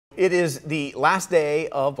It is the last day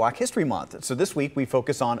of Black History Month, so this week we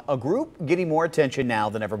focus on a group getting more attention now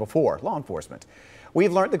than ever before: law enforcement.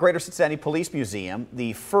 We've learned the Greater Cincinnati Police Museum,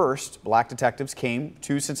 the first black detectives came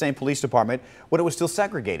to Cincinnati Police Department when it was still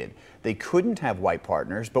segregated. They couldn't have white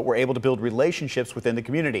partners, but were able to build relationships within the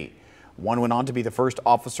community. One went on to be the first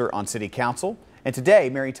officer on City Council. And today,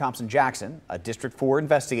 Mary Thompson Jackson, a District 4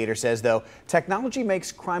 investigator, says though technology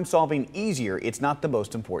makes crime solving easier, it's not the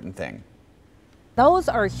most important thing. Those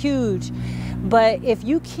are huge, but if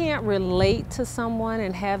you can't relate to someone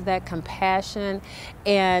and have that compassion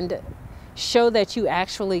and show that you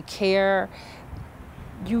actually care,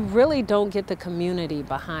 you really don't get the community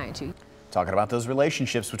behind you. Talking about those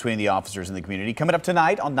relationships between the officers and the community. Coming up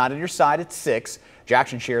tonight on Not on Your Side at 6,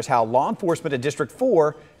 Jackson shares how law enforcement at District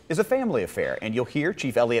 4 is a family affair. And you'll hear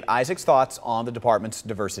Chief Elliot Isaac's thoughts on the department's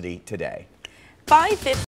diversity today. 5:50.